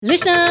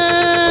Listen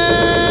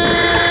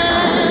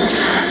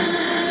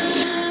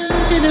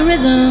to the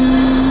rhythm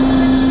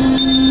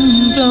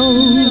flow.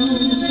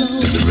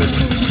 To the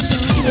rhythm.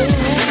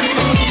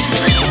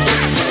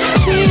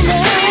 Feel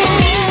it.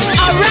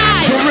 All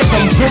right.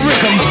 To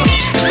rhythm.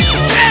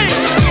 Hey.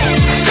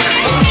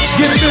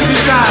 Get busy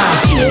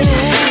time. Yeah.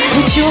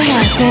 Put your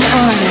house in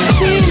order.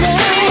 Feel it.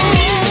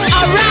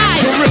 All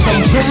right.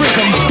 To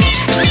rhythm.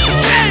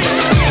 Hey.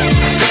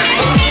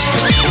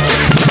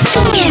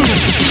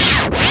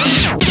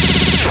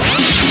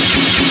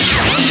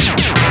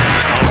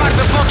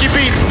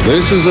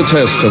 This is a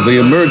test of the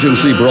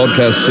emergency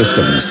broadcast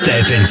system.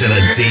 Step into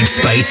the deep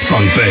space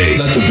funk booth.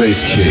 Let the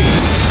bass kick.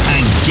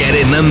 And get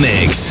in the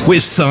mix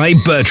with Cy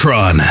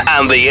Bertrand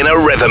and the Inner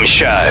Rhythm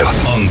Show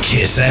on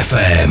Kiss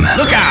FM.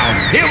 Look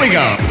out, here we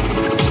go.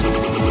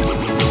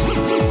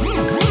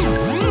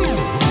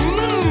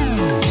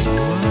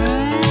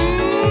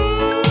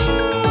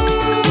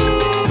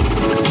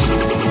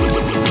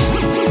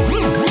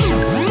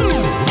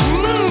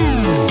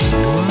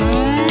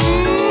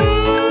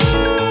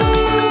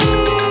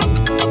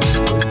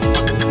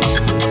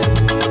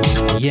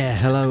 Yeah,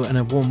 hello and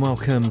a warm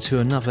welcome to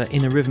another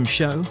Inner Rhythm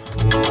show.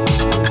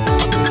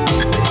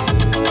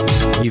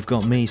 You've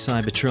got me,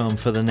 Cybertron,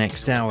 for the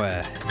next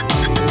hour.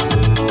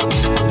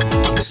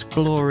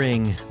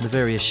 Exploring the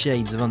various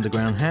shades of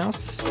underground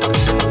house.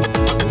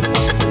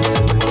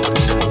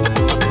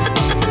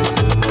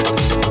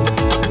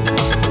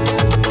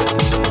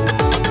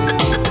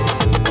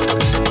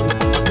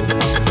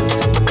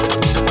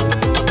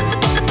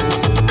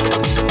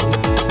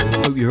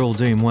 Hope you're all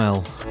doing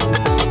well.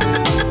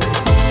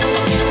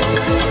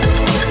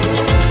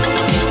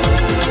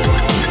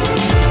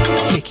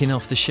 Kicking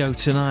off the show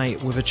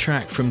tonight with a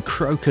track from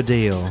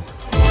Crocodile.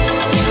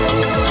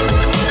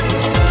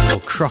 Or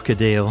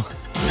Crocodile.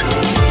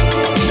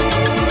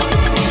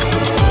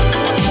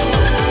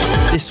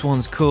 This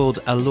one's called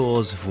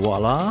Alors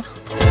Voila.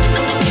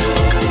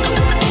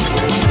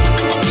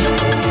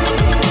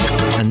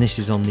 And this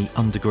is on the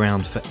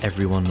Underground for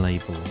Everyone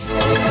label.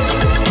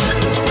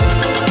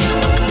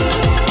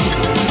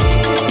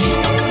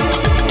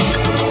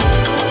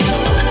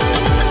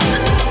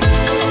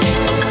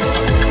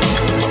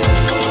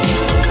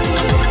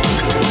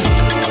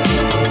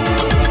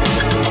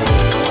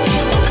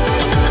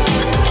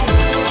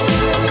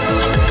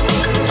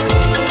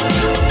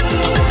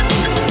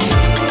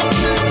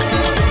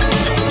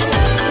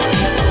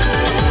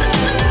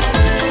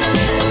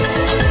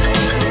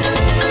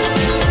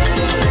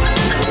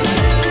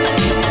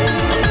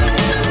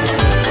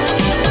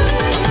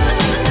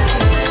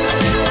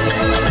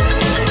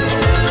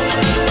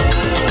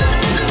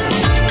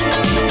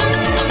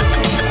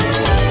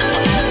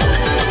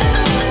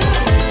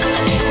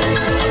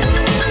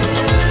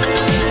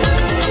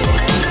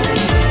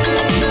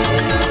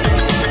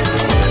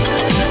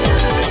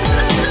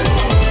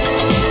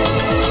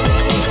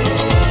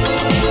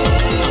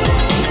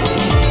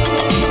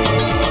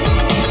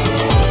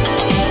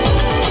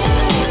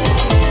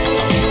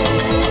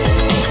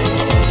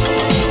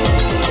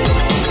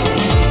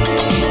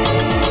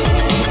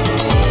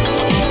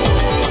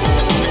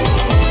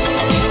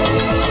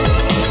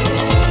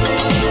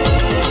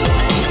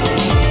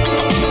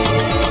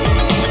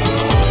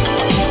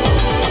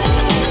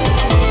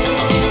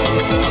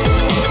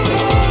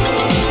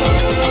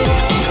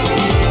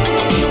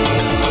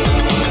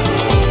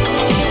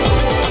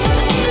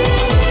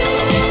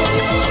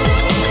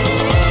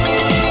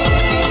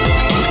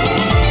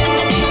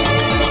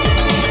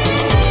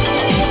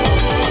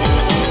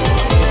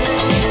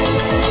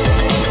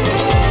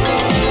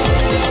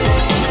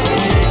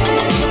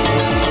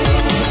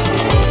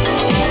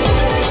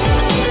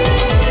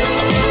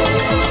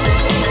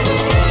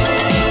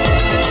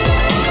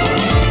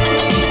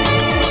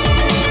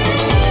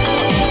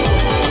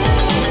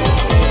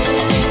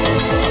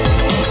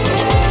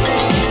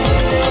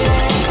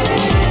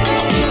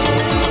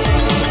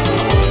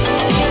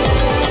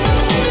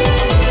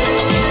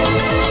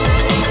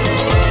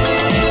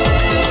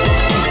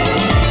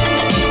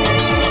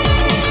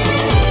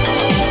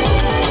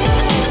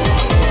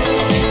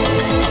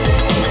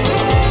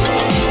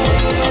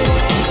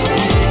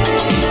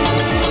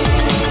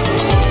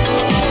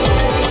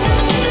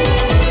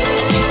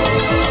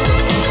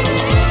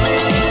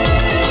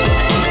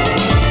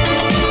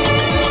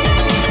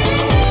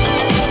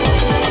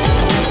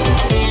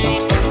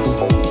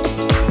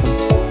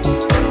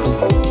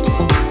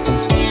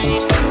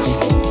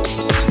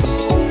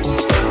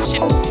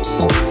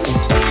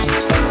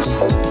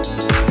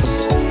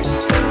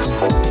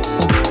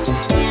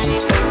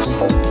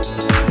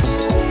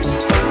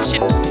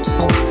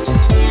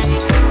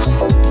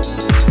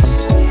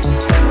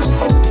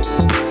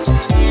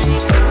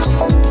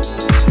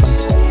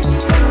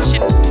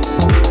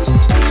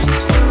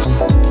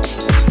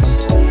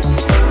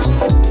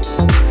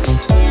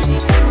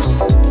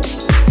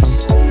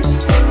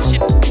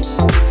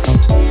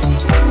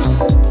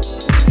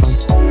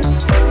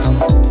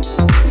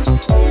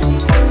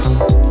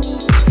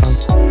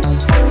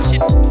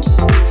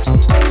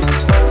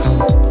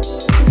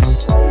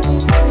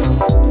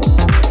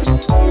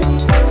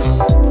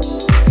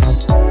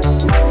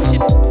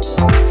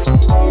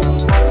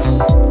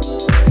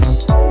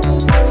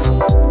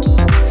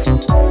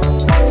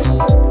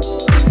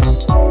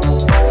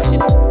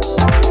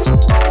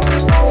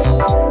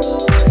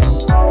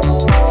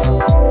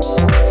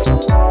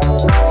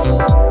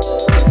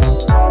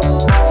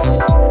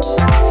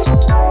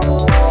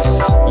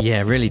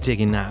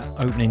 digging that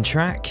opening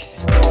track.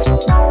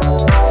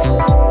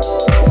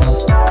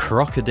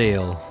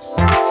 Crocodile.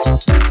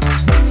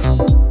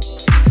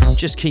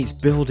 Just keeps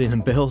building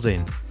and building.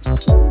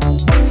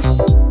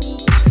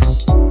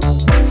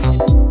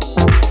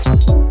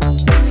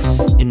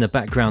 In the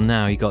background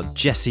now, you got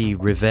Jesse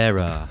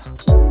Rivera.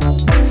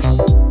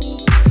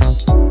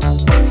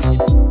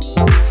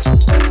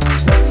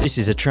 This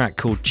is a track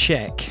called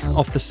Check,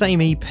 off the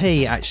same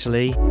EP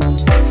actually,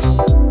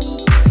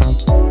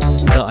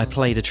 that I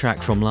played a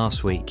track from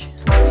last week.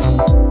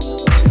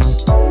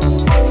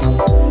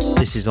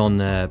 This is on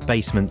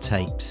Basement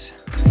Tapes.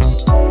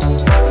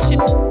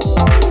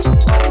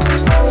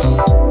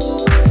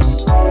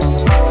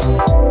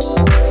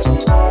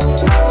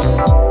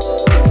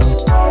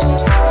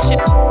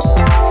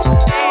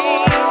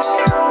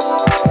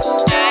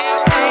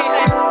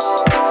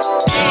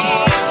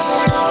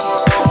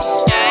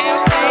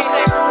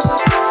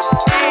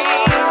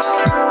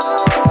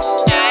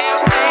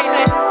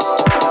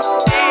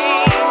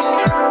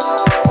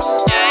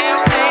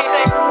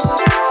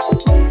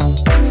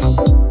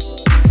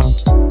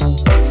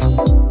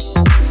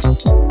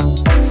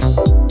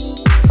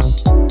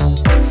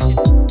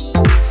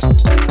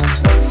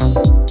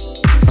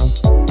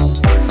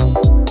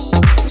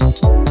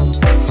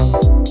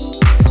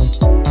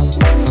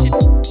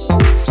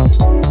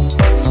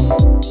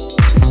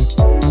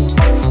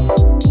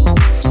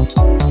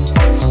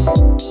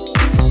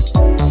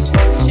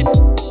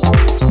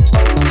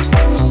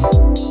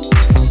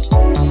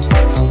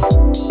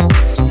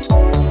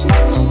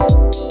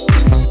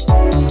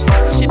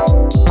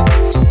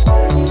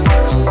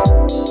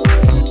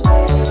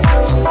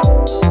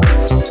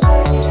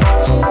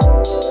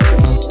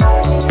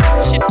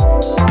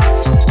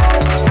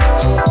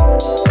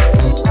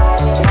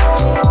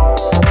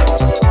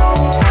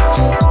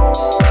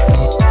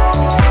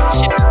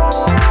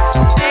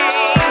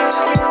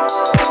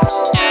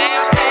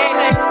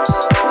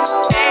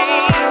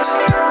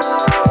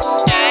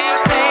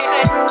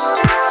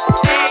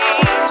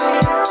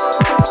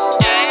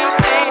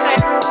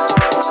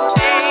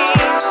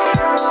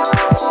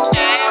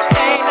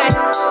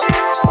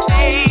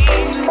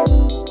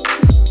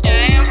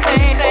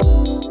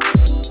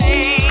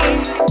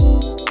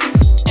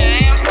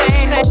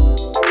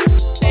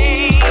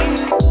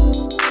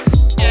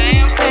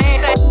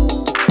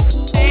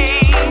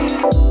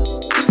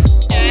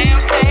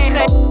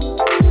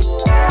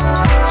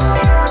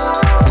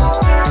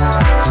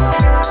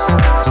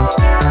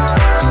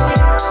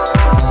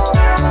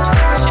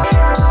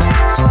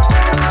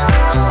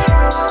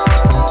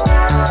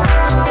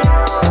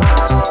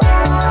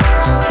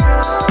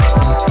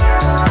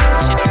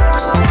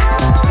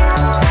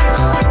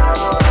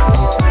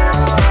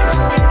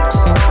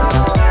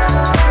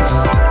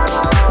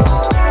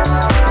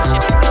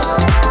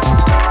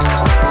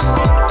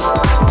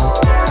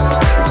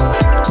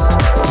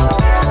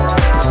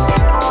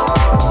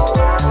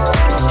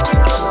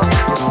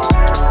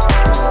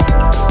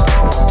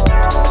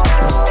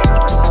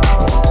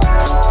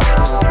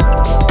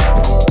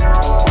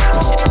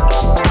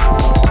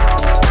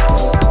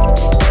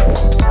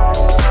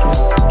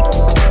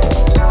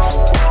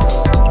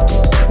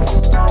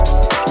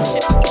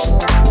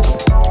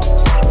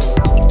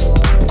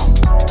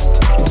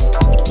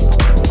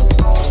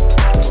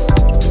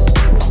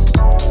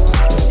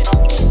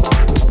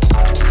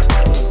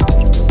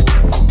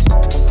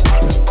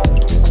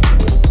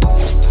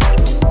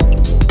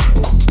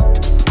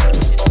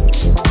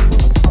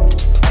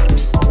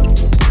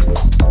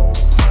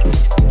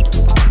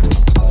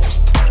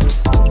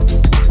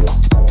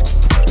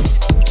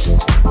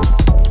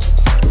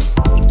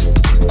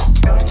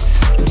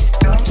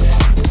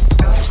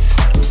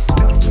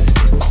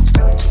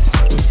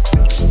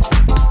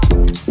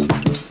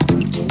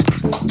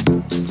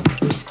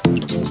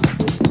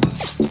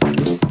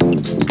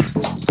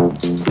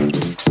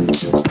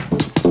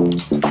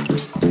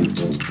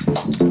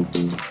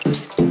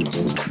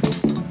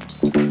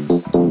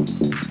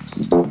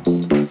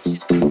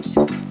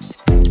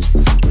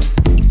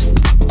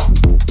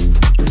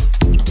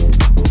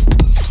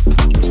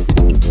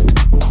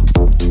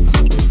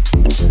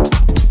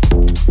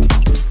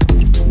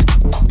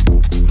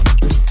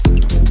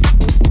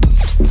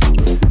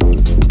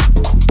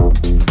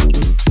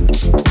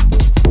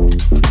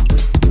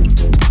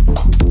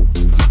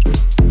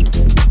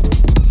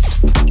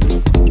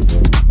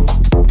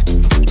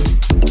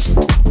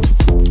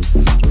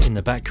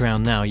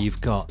 Now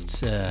you've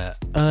got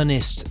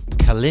Ernest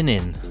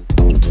Kalinin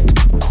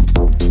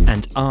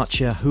and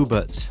Archer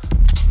Hubert.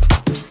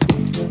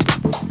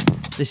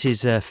 This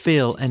is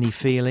Feel Any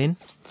Feeling,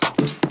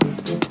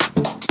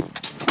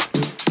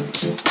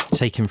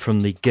 taken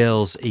from the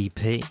Girls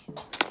EP.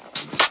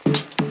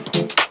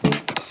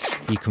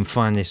 You can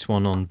find this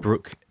one on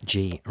Brook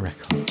G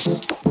Records.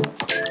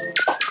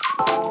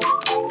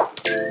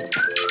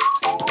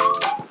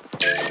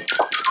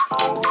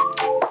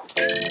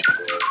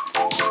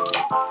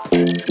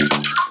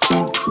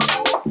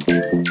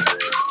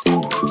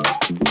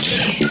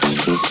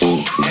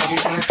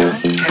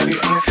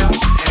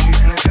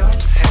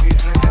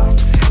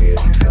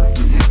 Have you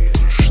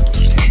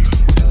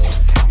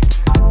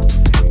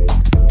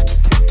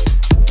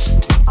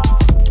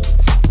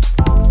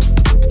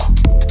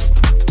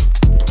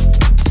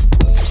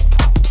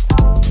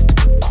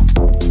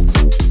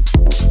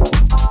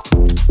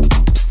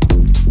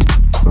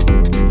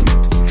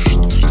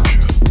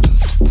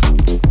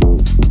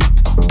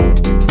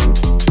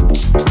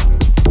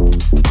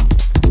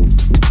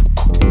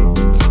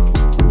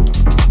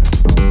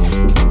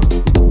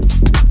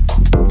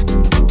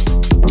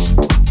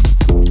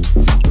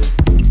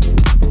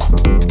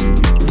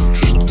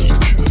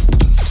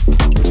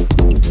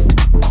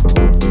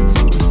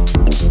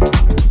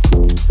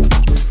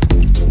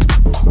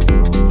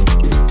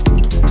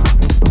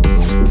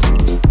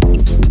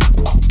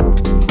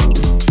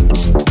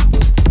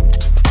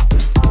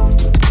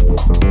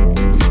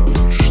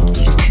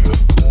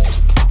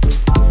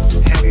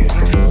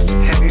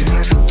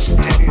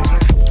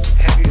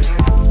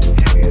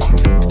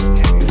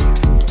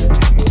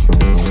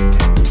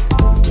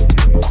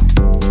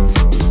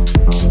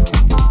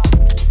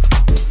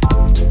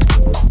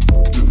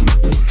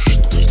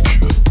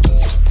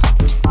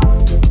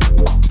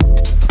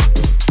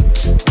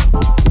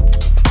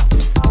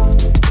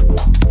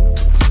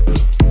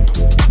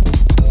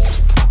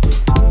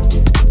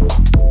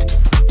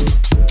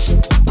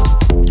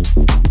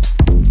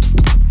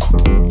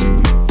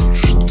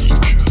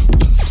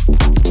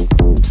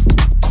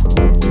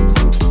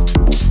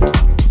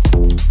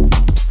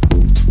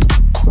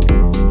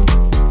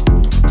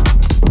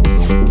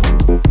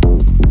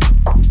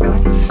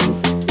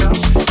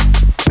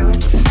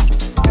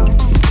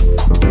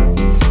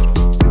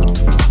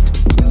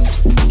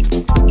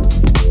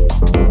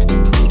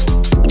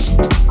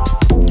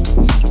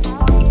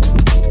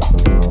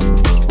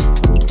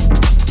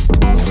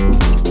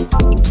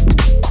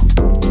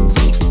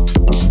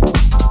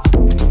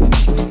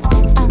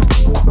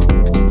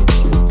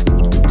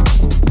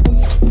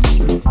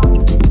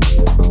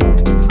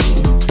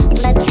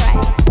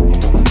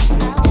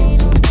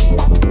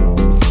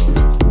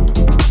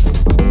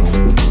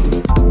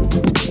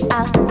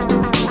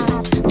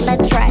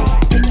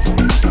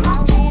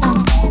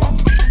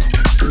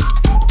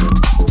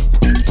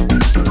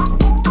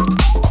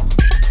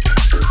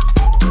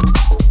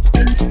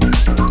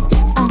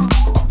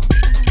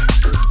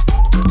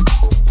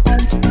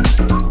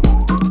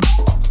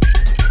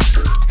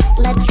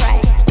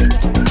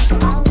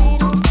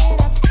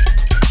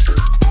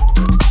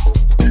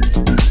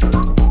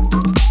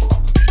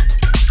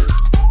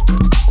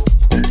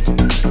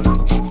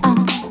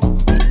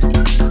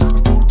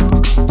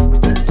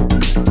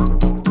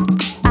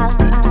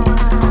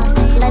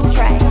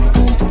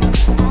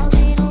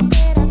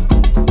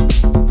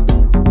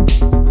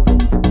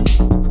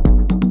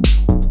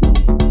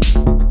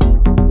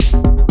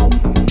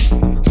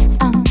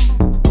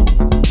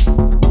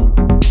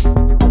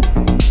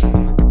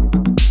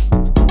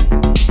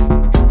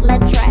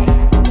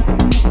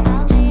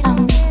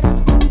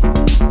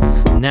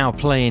now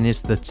playing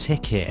is The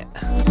Ticket.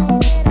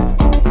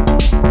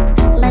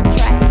 Let's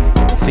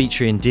ride.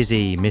 Featuring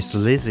Dizzy, Miss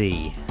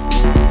Lizzie.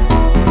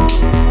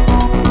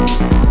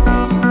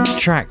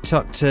 Track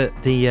tucked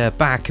at the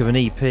back of an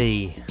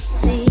EP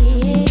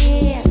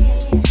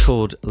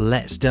called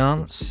Let's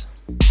Dance.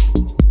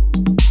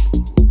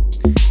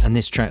 And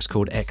this track's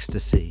called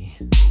Ecstasy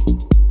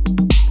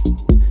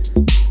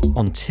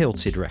on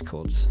Tilted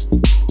Records.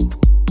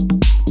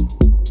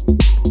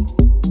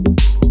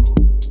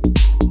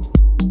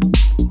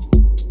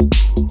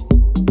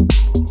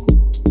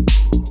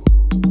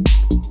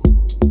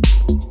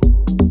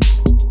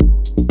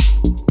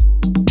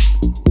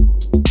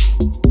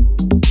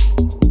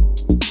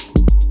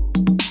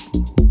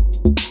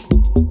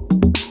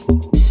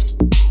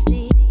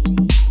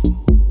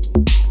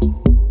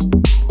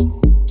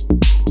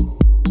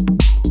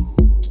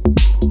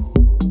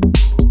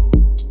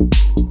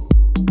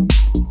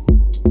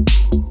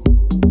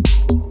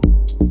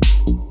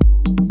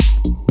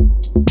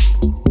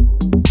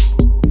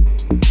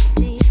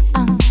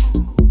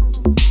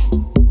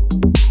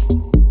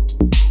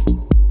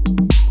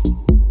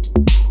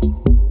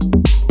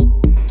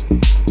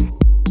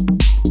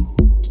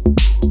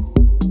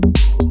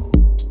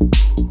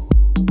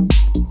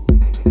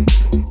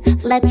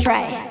 Let's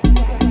ride.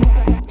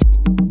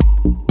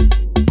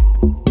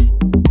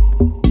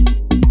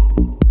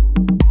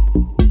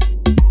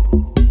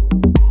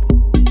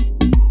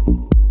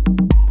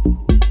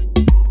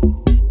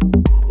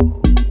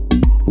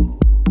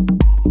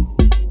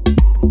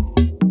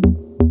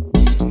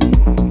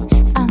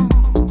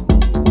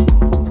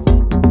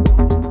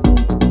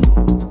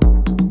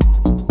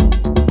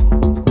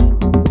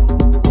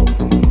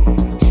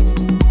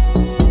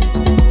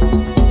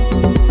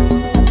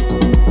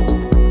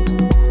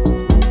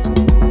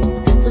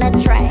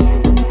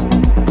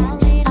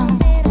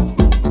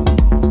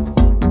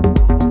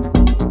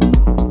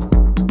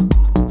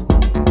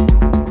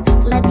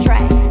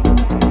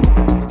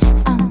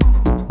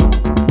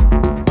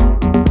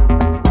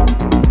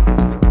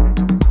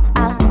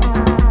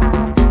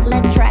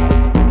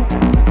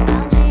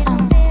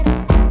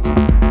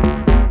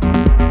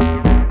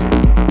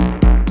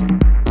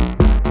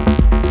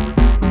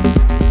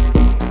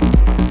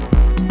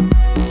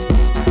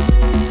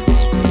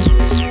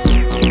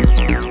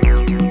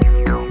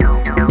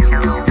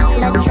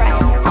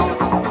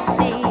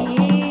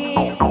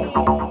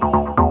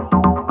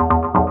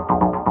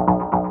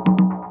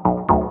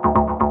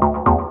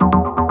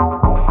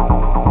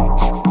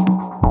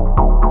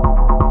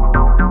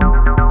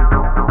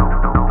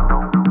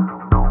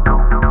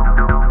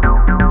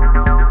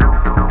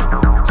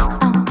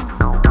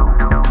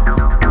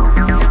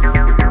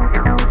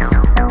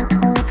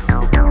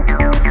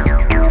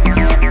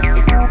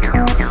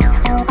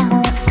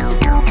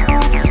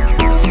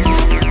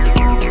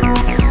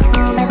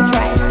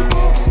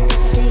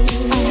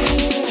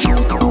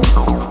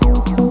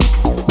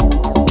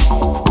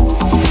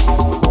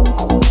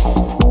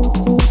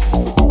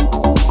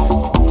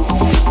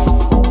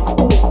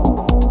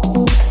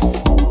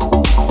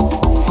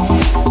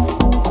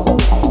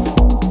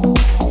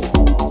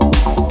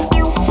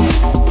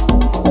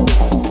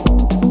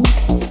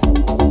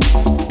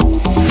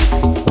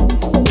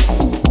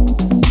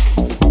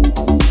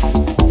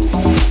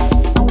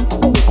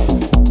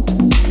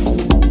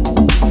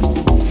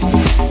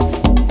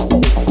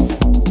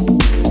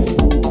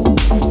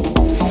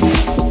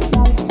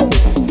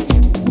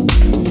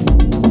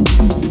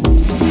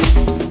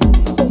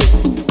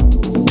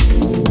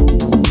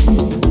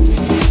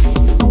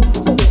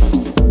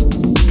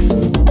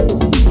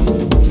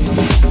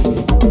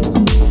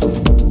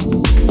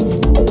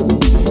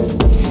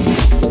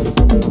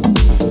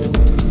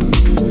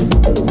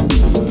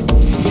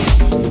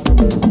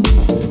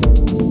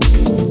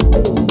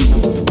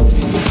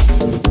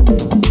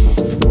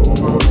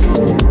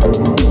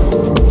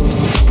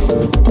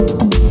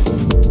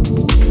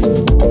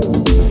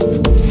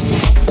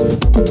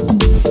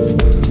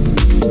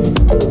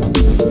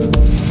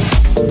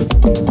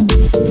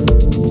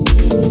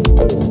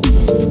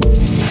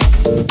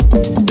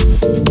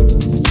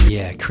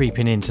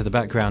 Creeping into the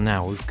background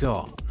now, we've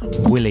got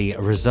Willie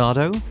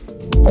Rosado.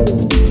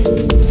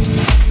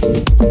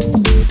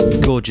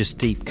 Gorgeous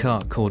deep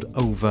cut called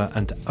Over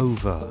and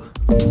Over.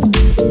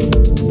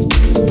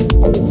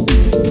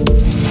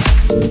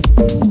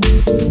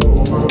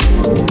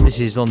 This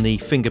is on the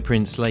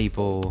Fingerprints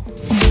label.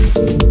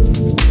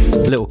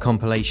 A little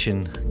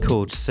compilation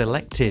called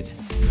Selected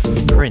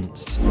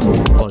Prints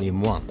Volume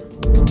 1.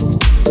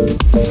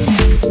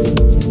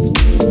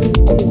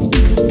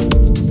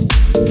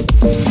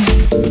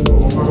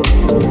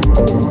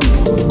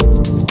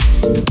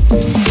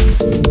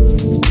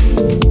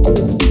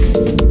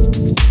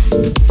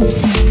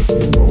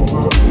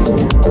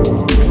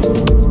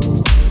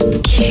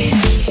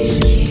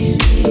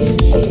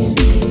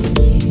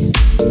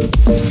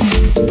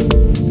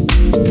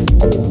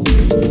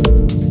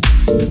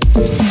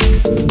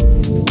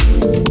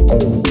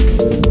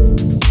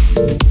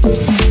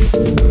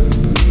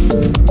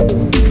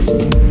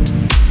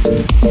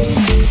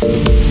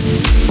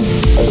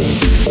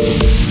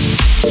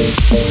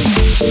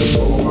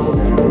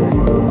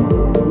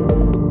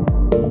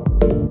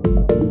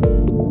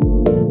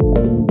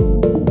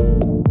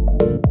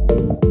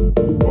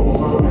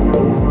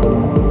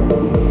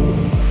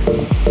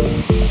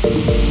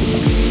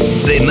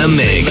 Get in the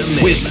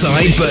mix with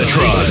Cy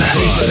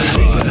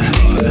Bertrand.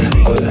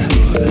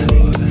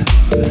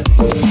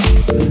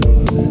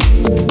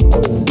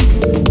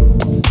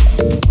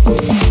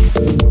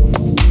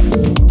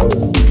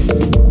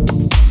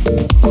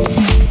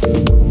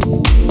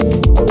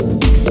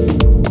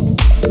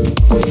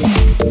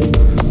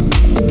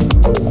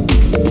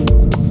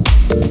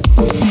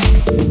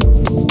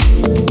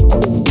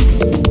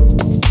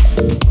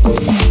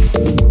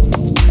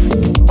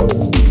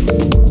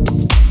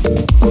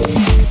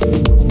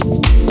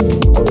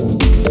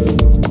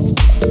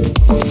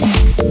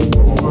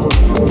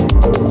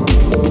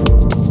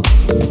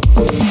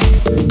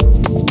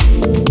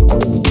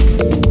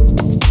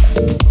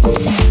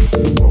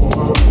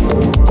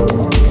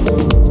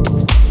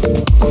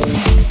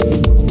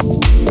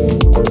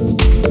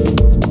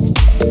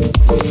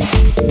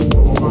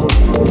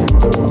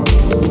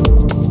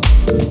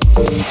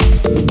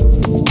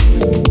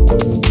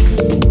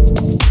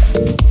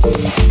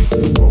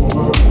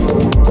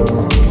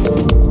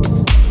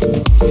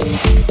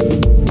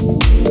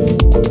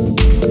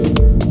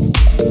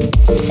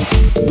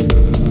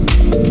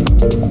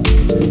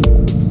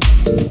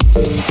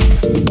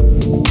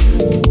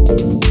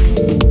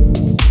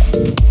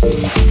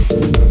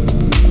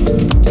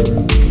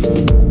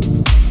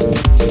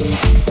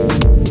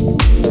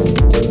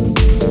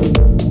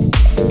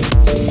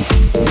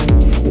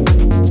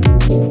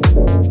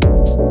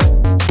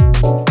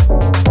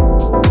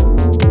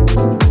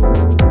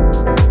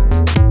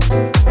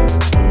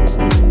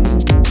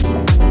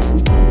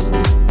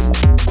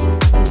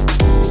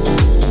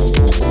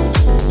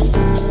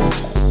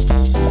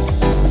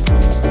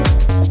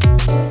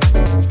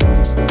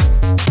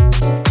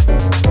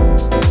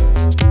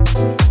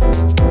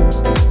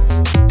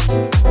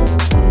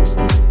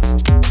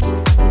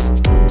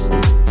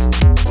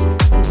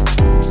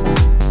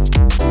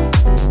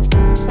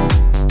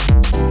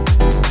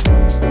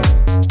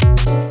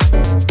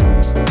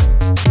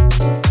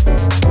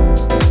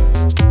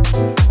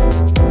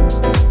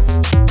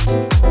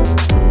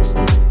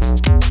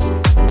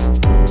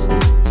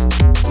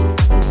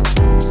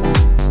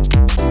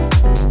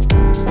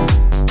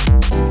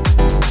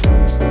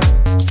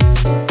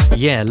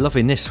 Yeah,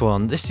 loving this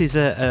one. This is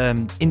a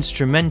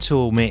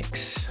instrumental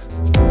mix.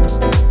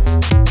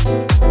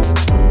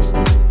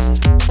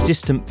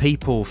 Distant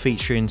People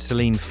featuring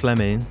Celine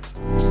Fleming.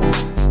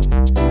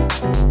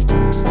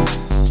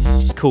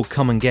 It's called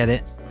Come and Get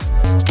It.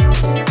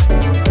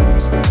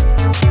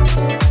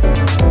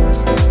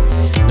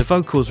 The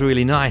vocal's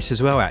really nice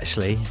as well,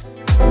 actually.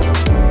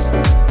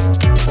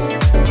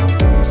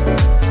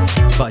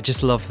 But I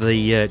just love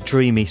the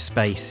dreamy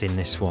space in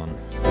this one.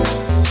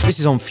 This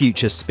is on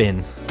Future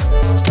Spin.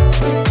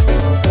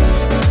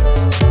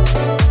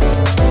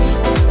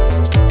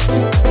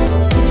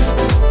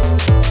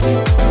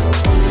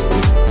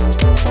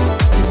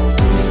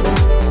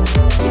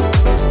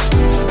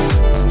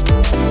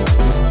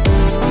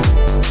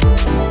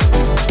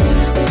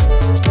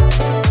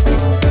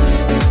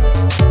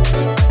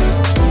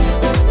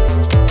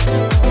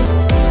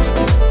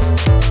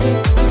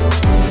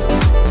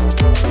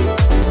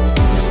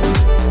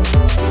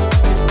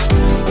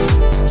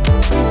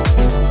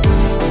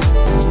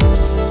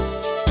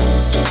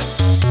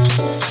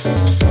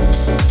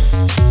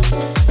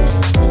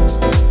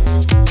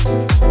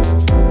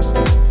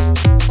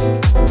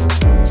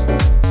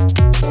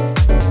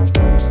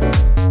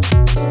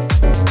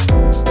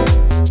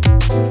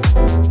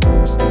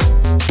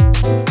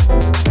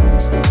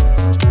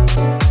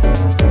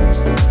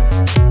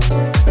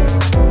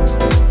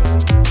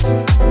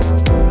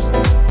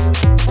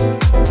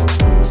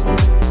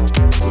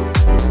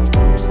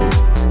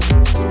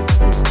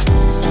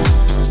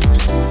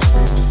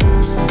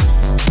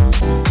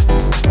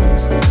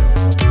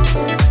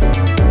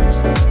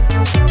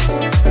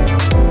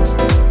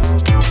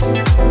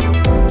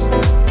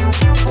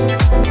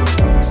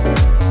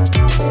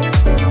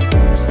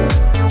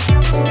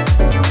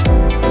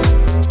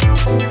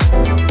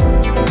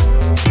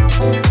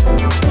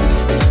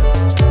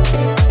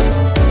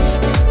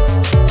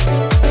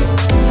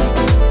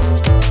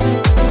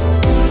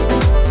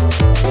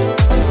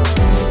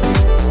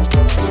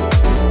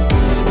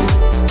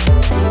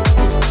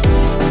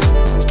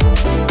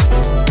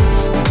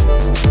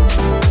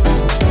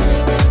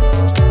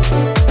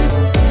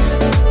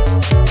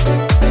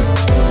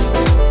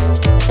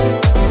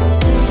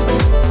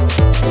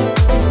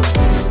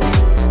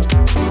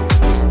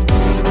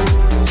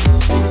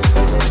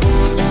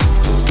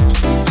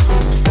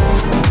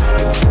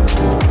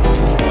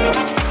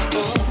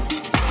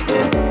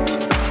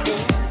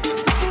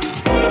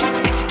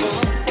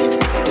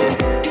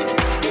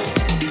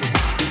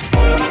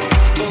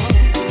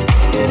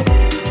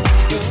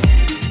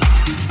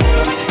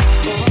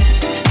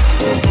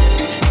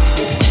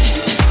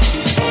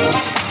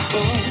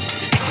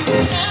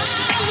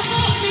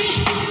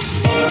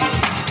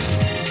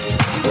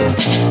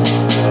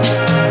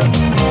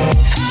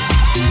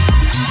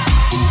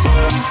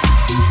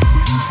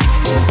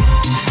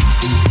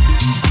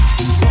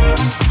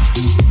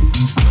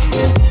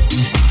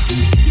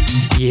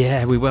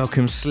 we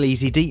welcome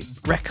Sleazy Deep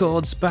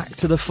Records back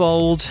to the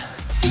fold.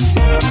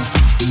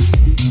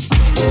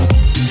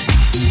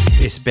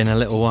 It's been a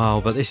little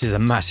while, but this is a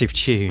massive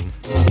tune.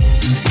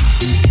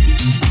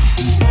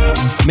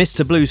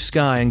 Mr. Blue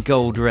Sky and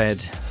Gold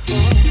Red,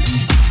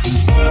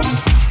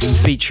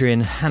 featuring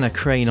Hannah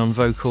Crane on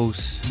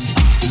vocals.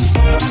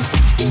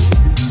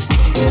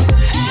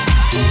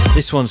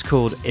 This one's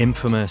called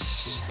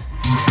Infamous.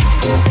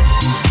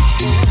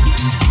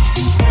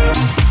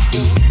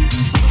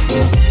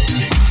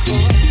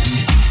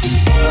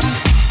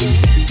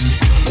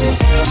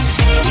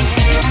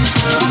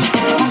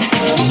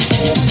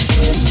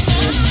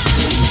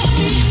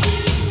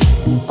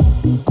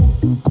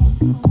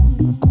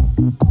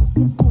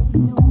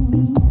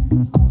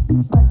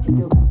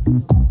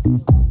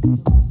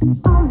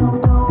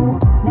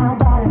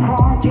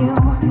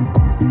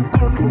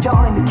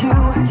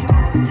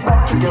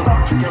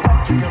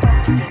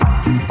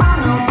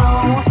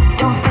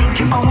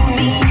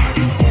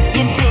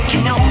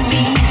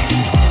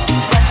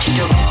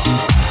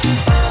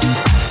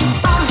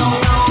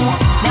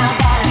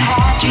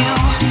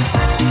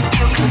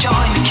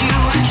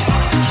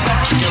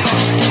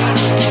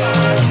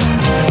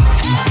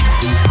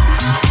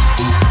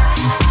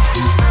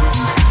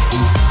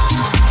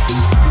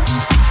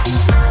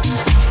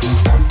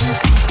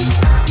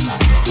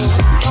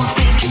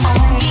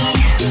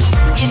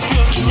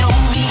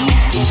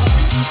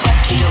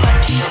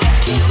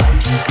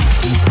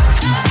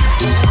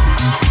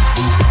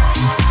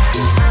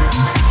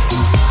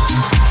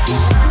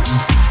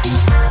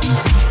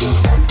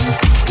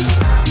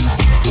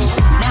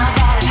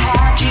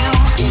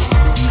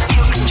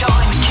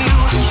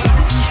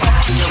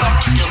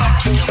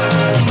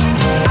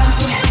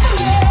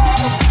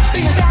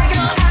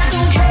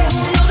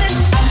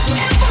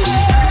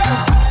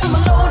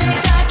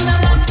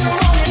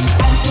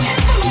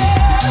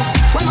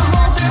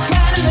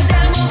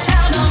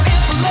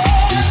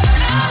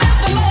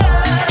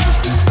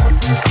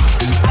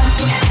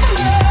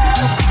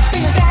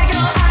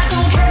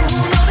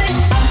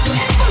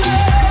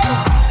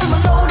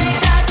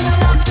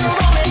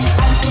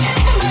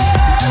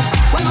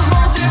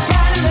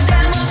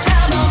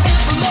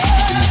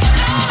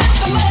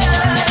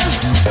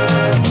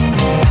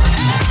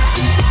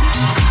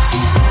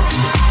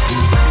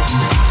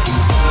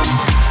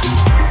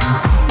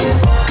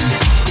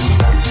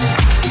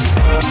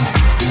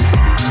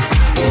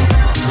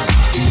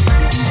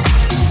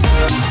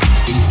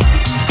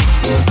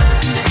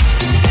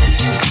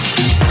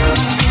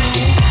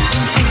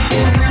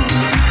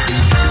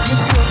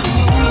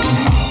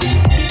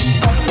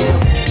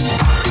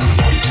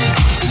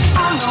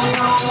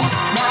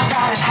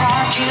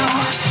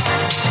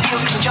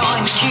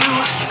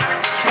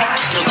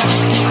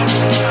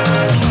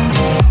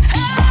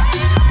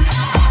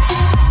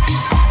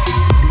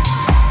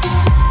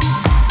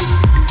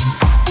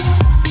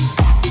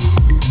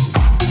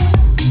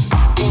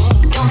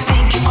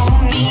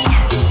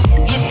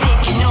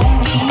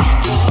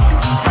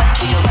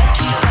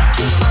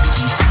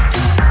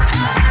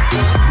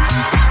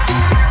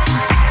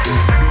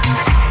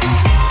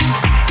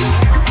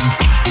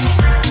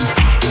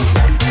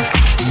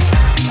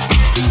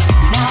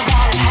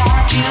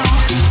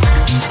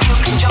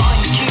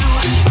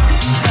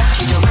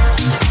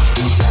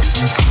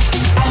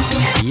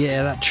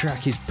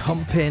 Track is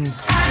pumping.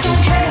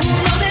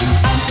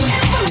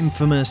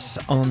 Infamous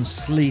on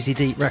Sleazy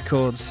Deep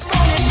Records.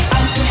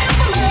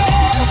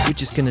 We're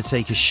just going to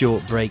take a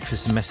short break for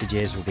some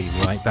messages. We'll be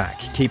right back.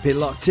 Keep it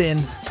locked in.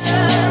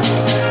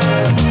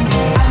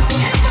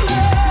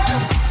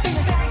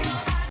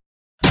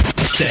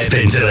 Step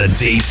into the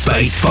Deep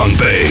Space Funk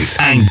booth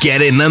and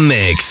get in the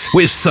mix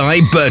with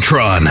Cy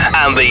Bertrand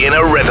and the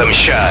Inner Rhythm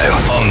Show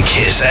on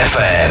Kiss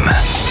FM.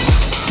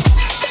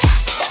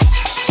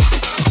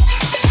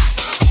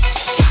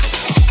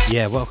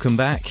 Yeah, welcome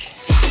back.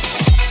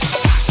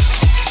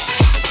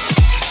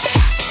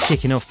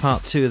 Kicking off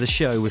part 2 of the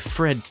show with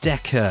Fred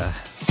Decker.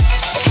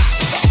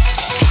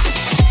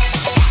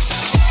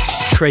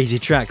 Crazy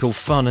track called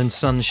Fun and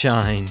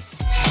Sunshine.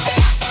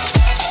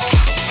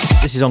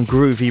 This is on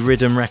Groovy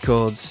Rhythm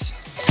Records.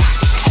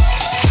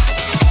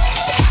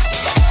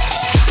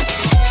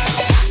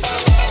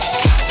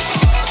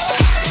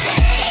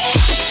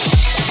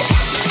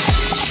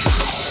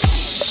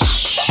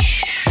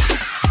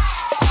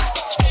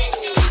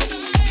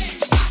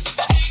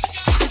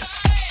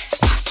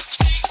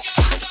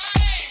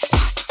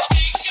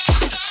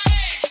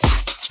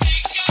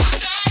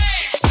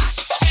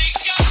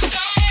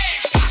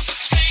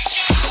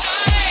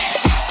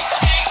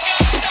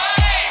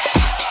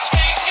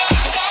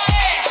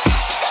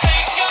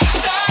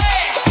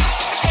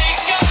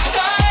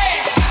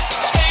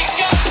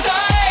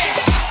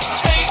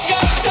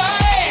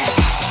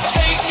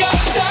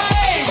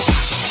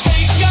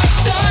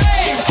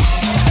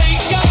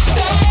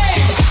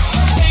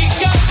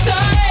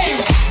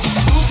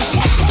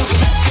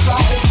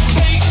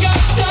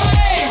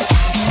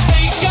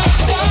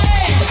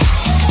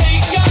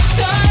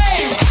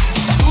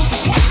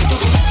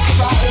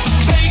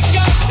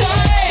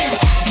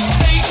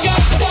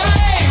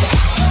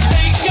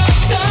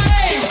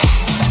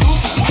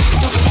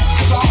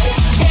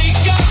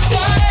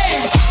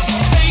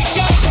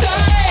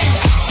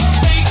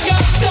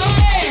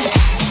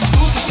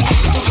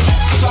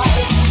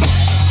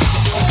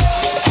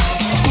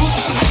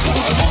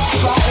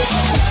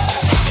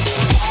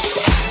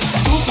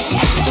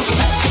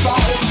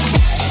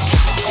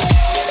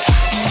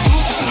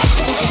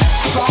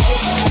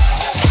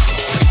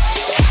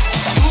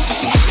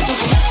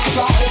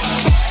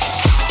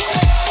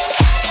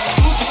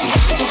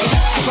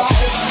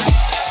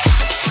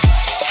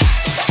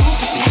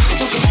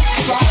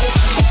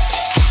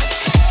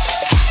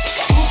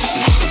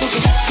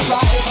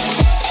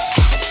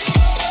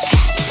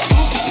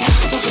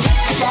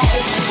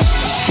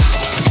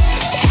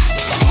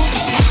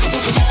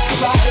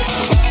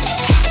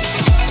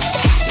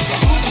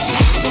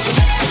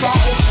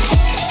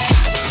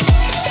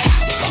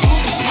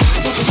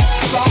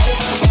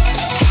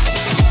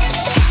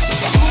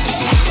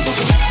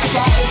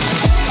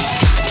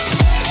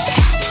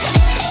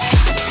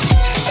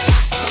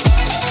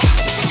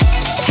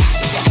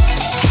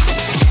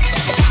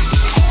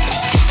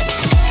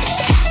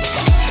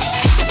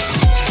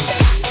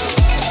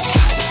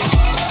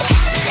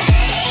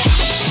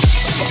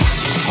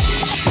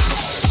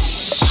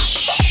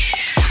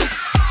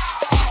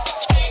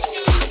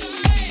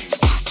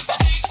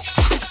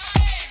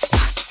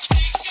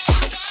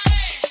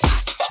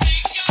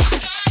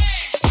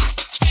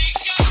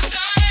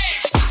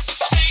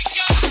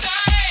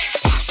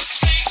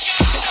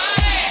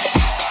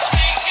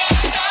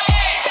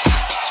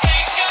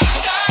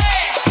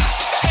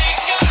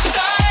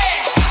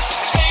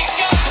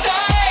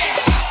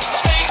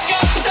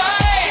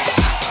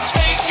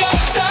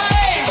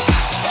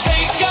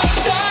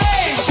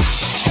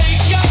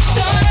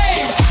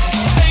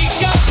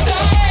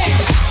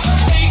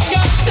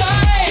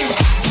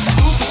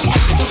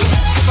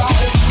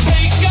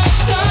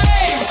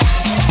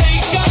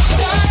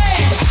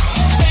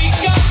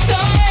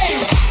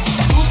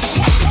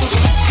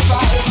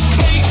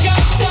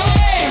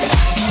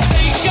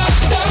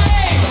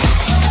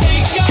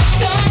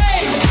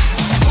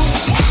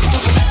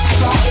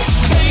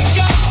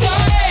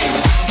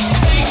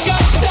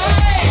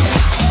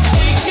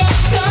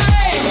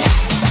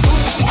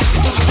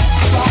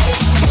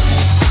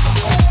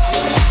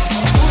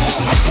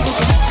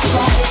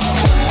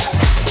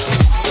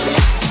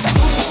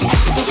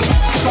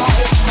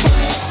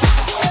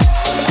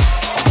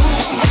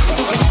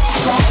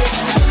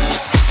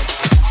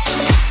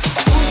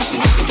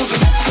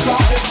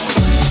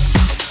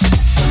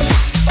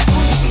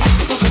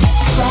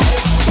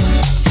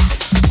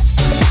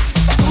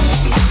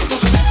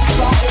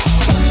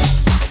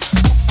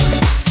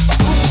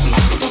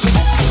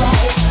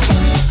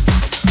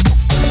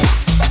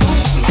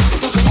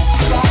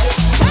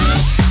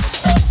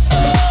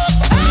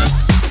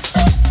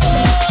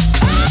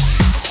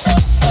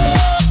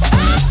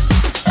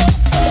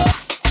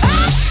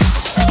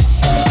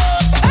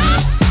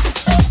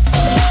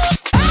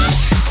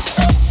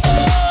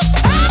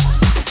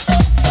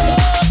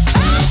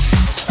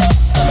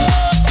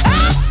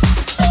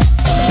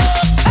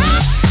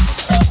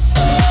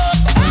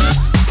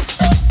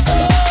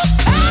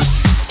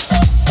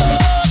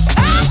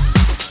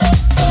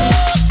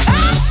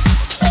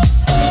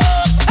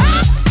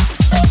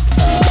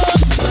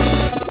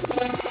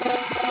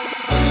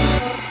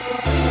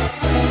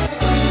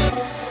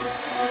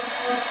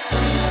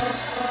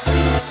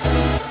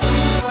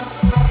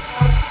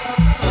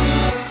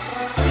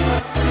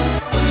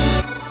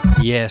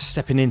 Yeah,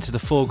 stepping into the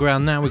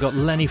foreground now, we've got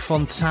Lenny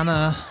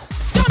Fontana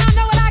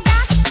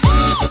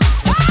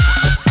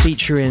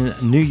featuring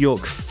New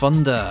York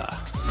Thunder.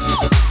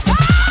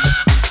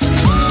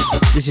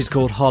 This is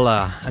called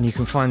Holla, and you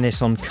can find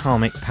this on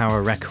Karmic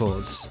Power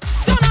Records.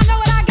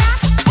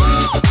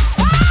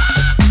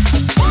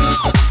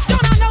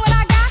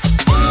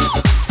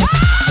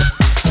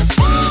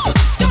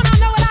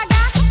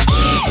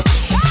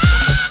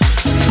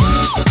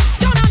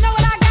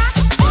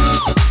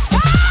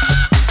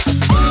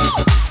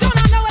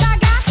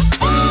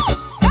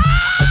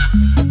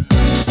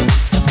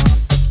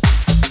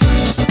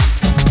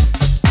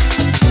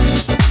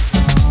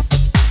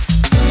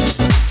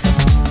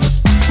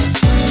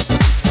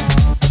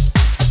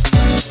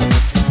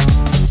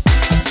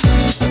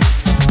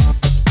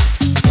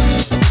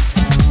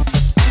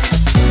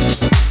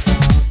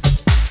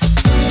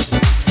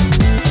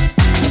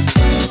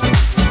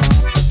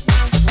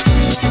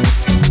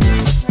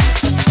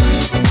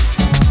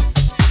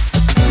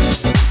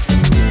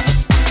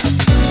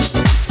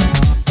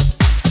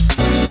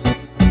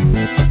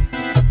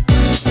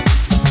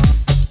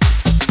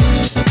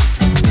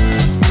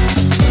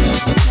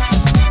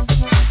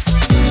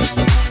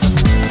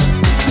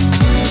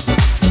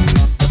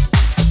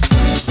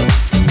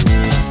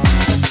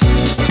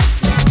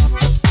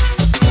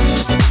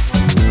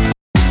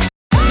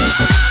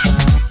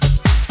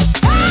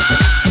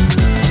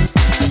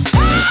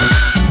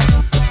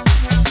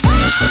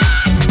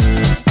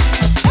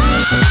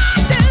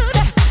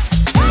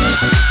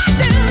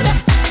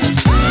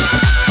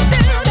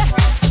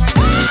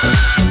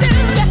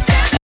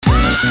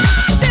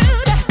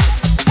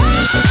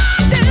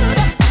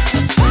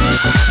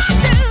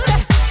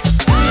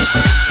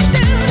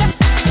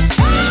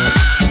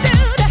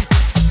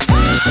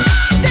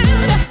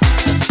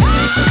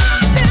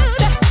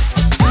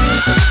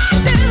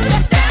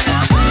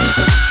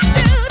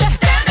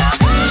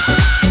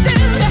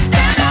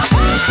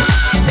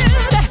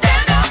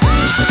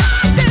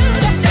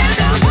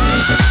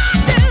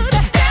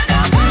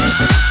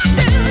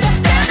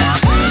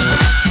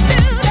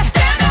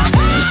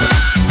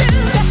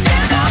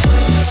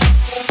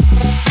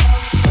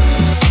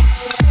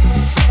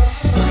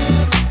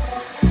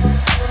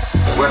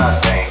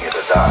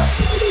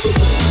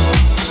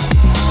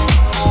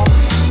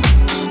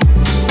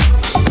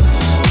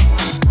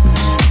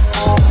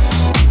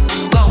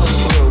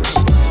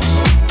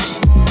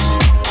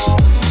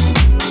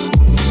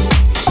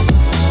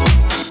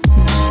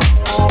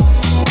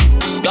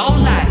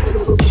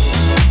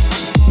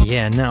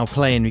 Now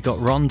playing, we got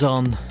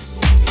Rondon.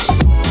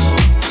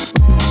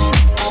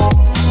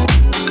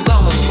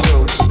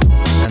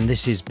 And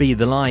this is Be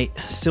the Light,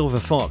 Silver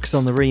Fox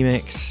on the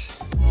remix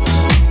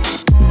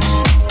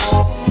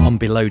on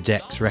Below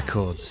Decks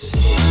Records.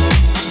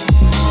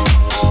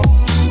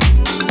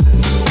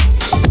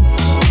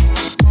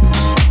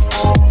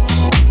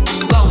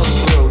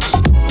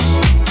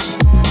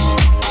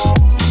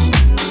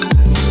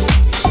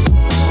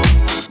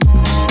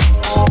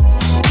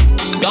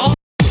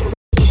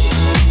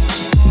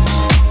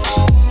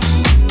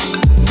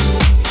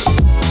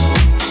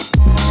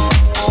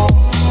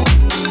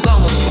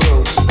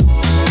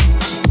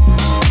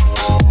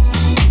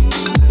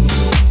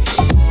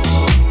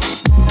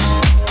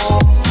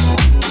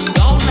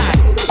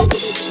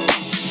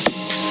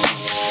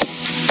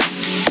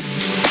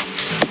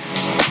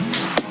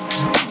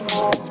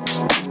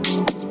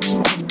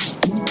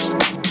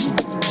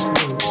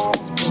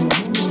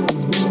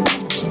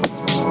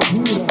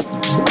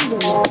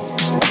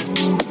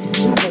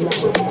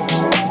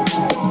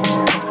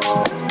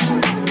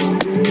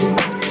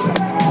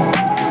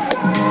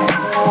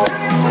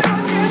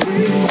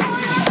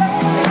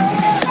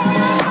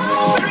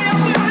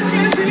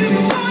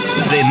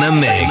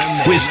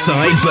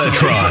 Cy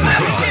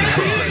Bertrand.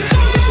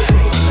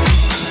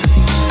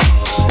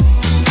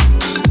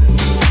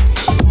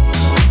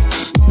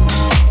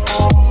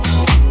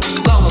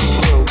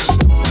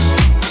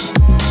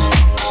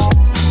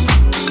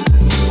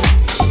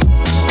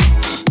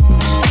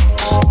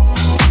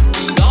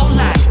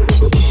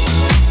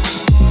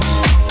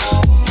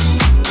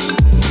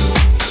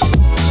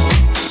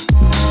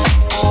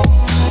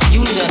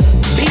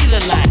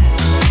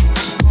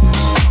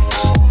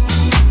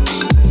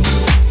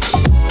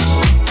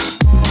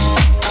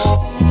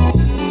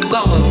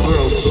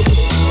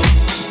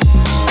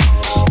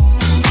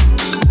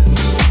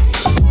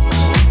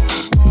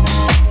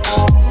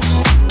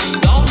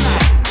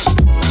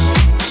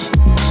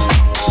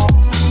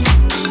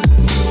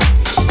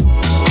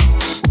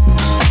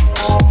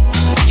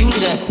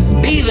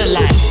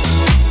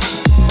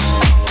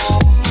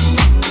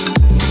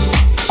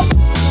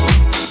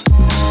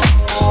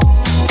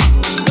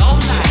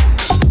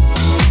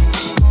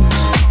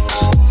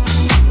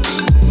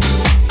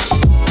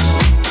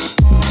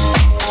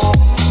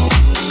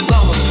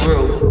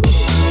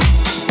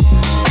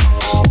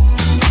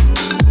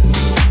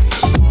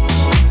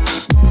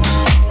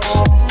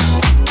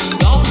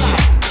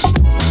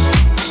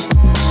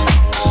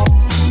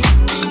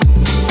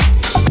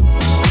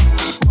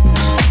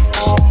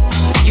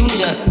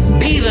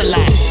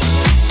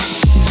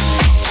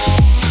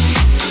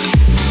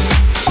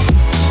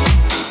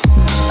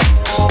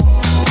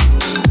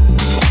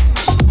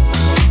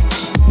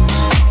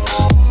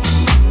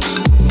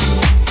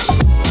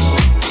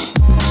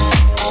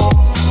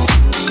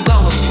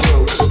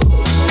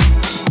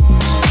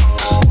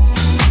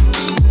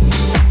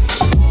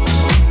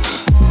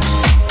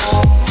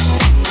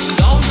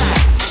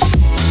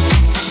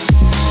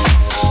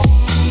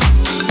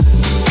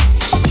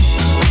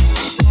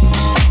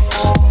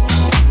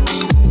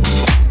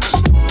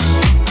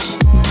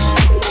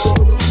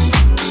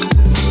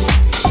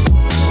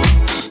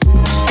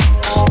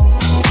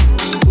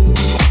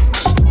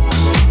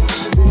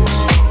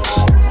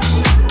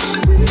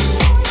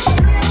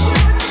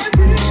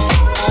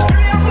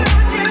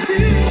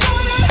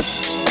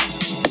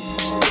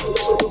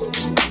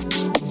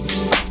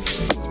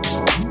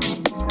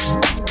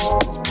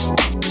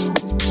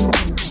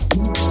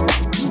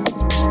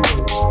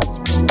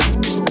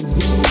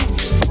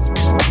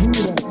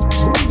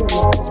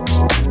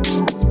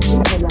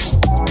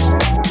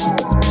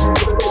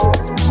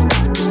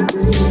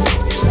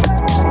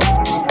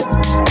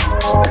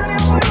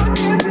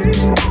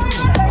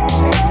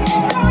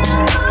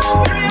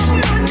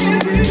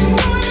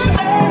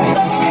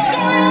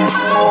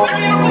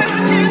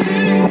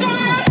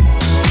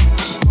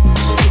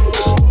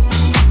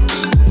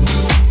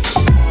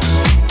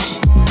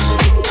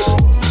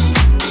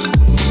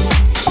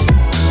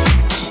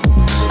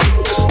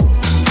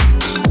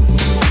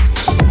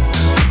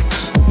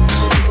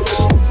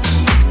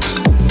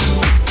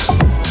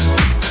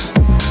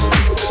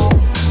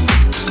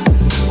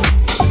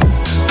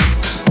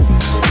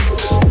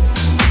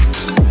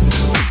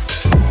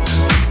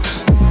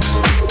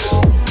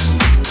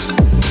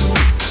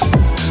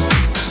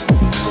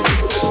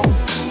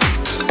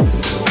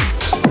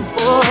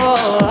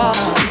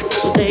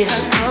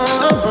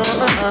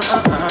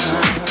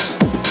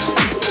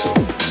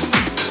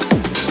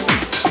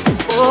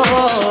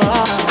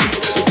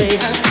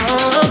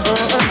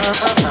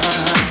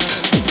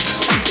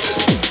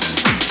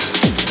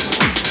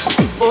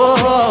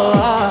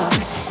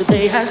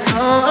 has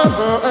come.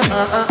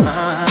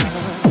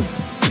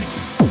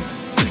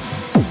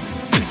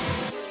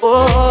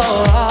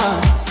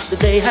 Oh, the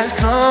day has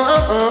come.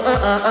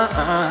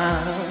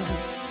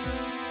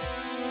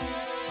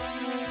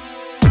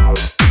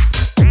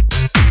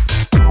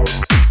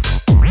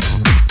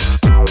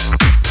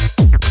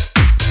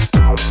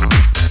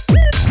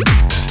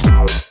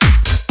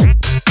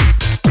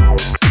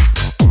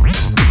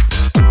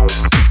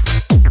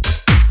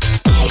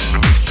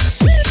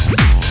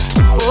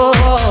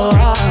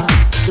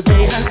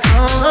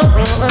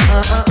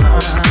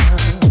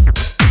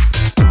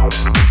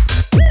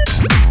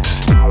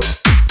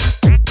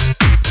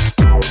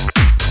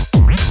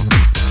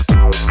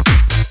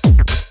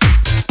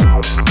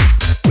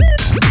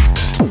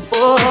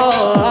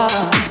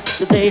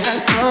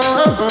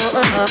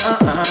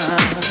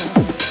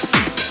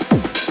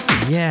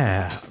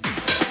 Yeah,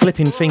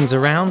 flipping things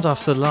around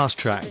after the last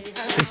track.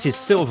 This is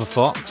Silver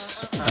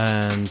Fox,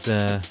 and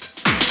the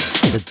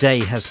day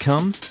has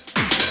come.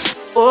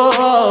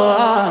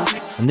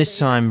 And this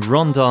time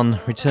Rondon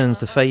returns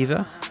the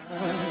favour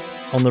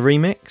on the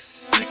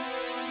remix.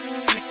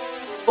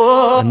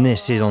 And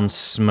this is on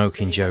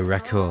Smoking Joe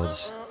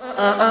Records.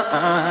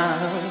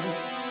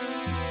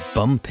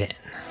 Bumpin'.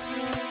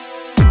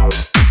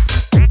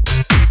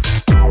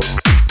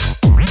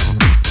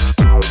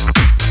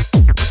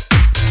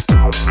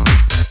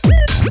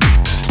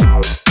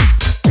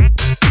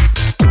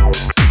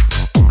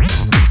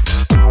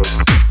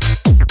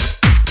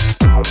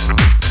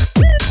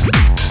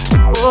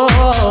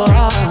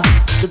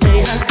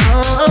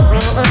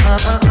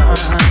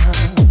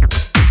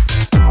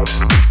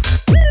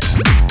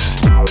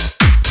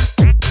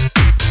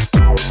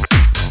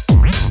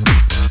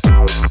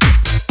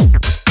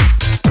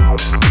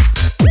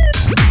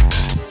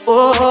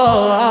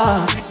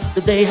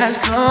 The day has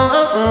come.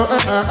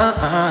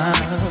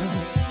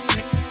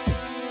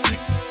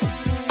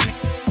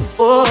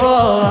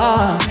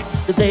 Oh,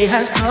 the day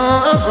has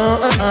come.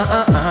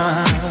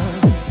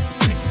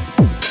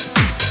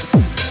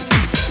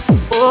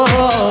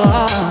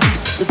 Oh,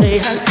 the day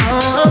has come.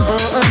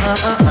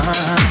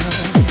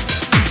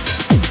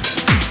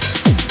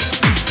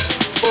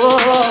 Oh,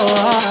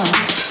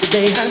 the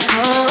day has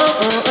come.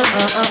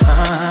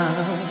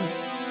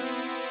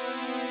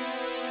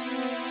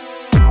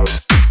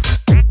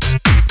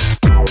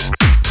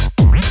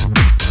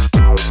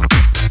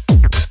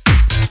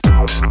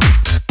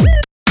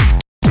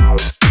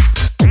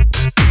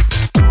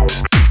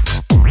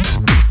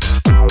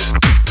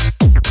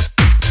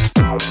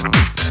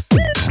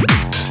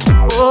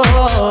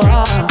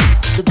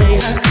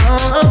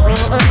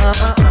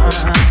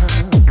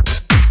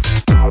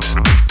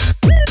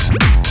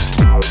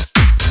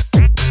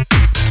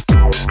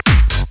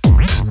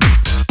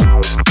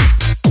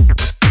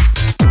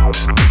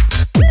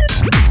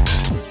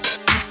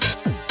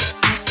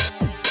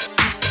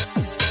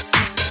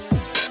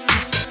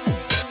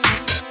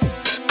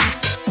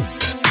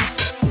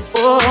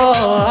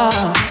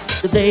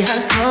 The day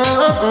has come.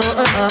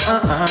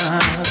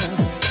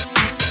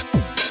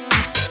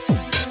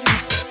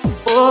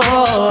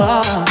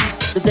 Oh,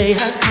 the day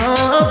has come.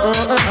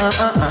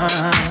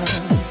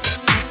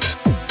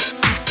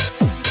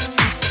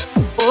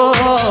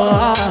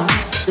 Oh,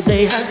 the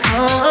day has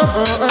come.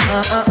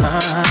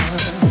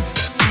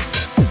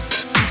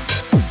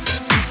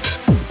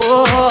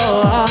 Oh,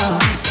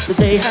 the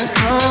day has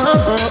come.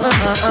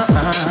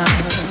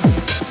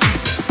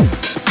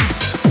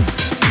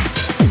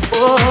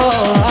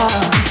 Oh,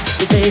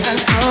 the day has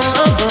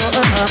come.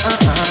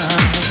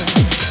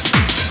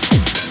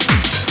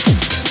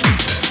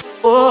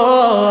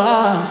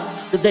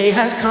 Oh, the day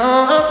has come.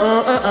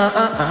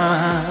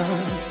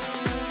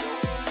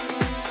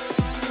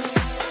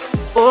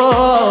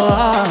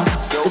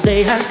 Oh, the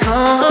day has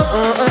come.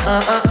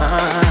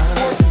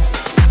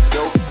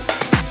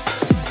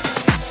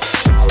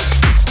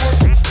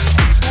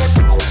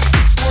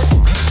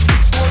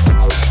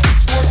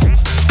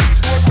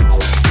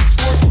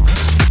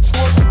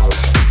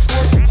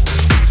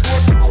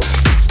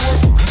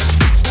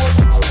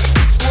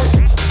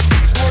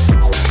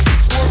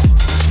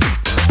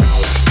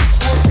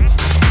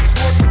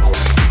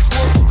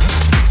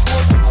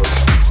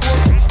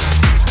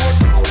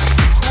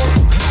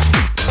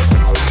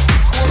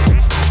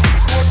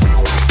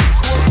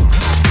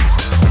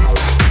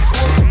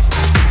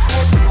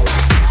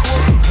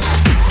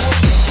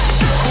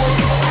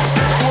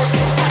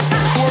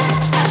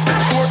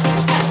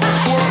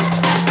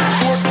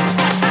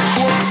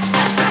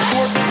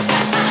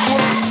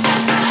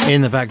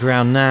 In the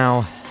background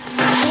now,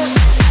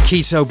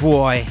 Keto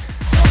Boy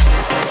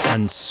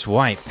and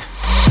Swipe.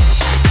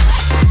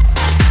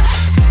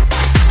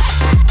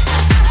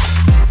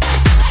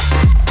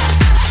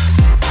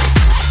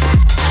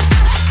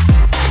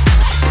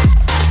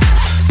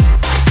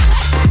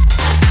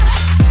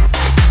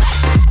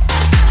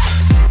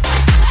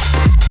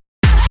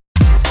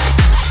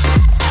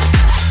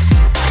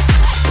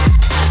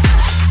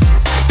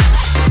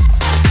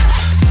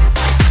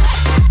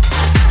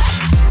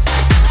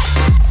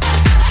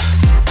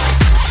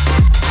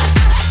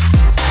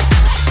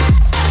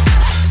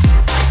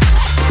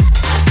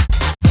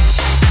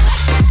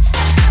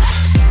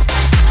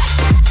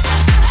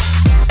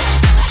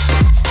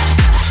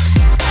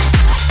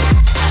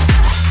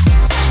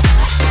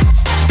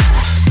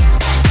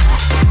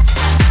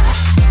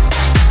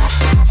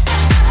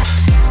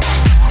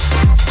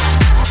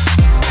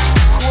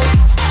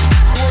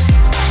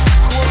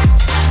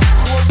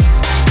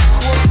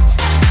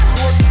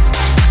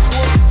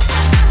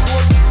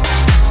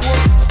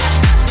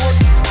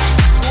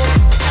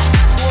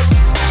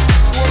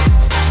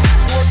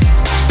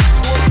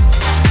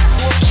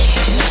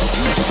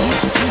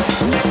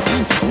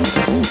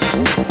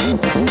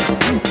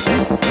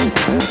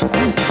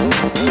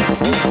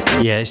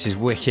 this is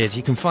wicked.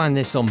 You can find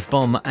this on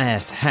Bomb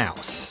Ass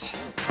House.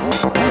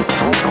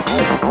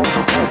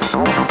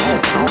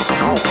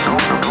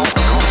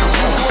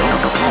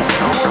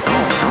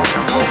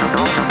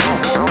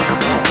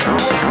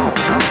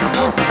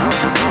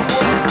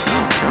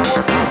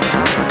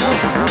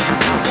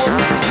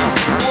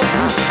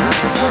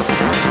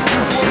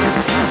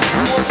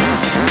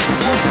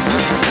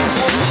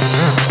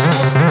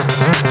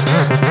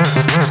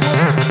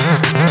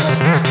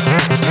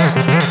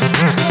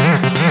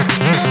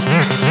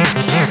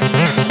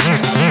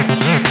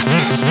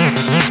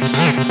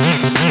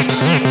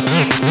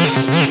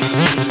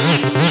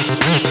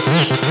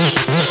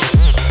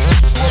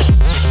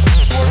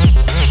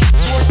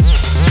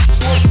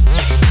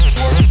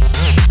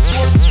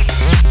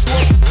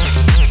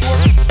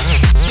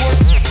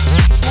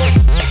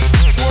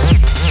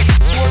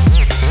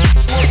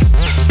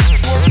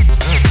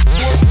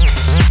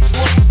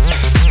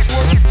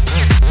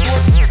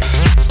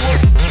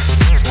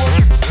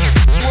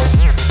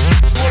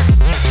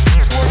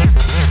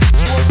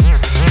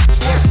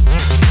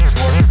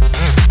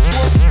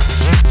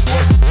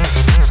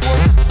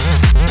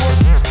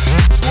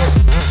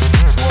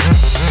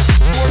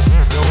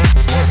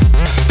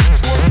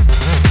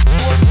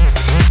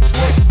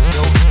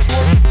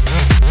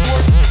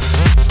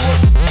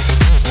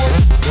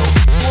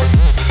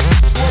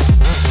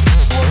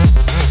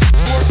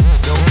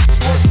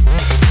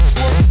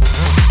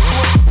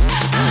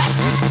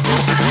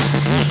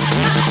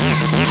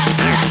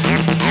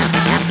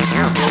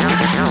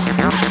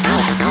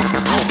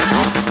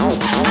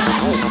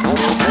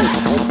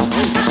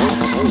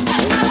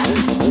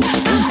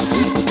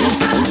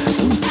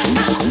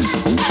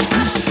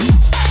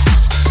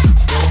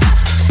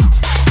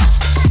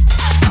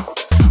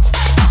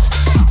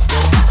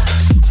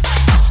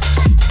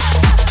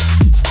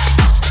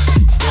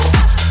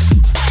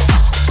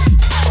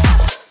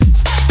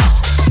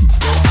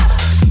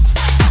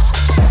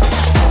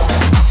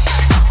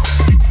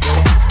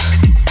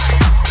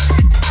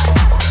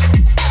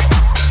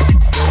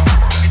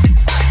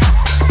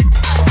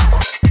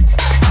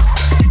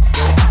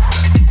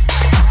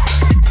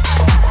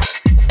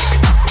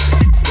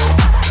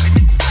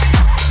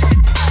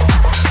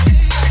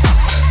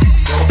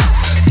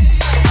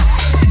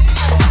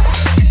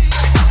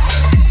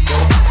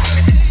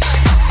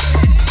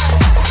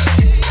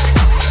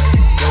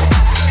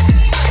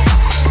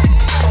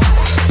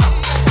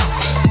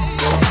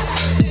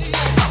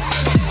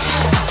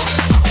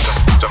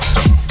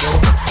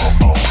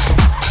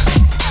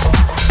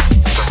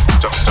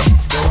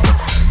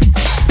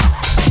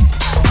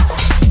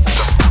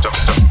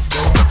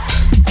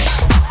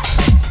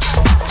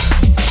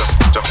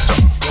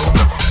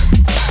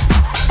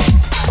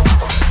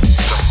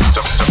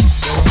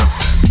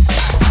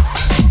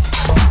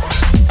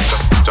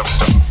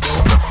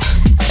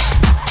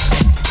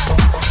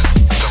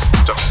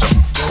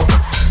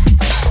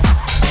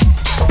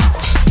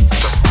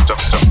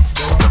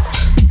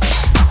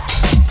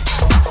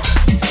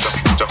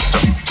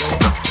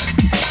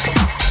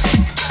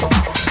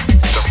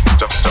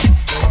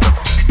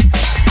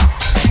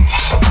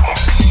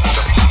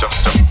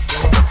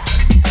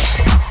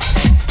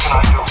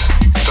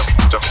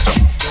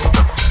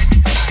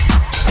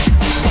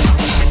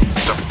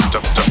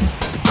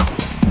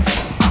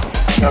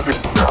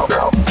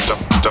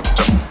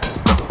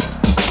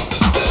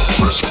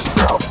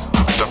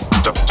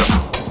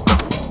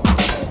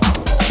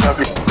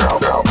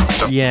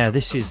 Yeah,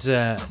 this is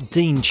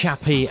Dean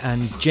Chappie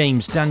and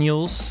James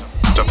Daniels.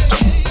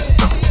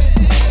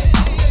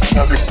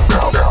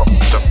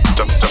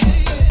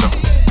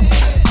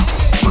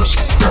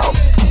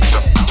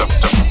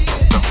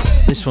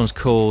 This one's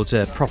called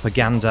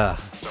Propaganda.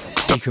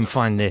 You can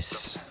find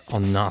this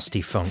on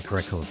Nasty Funk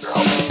Records.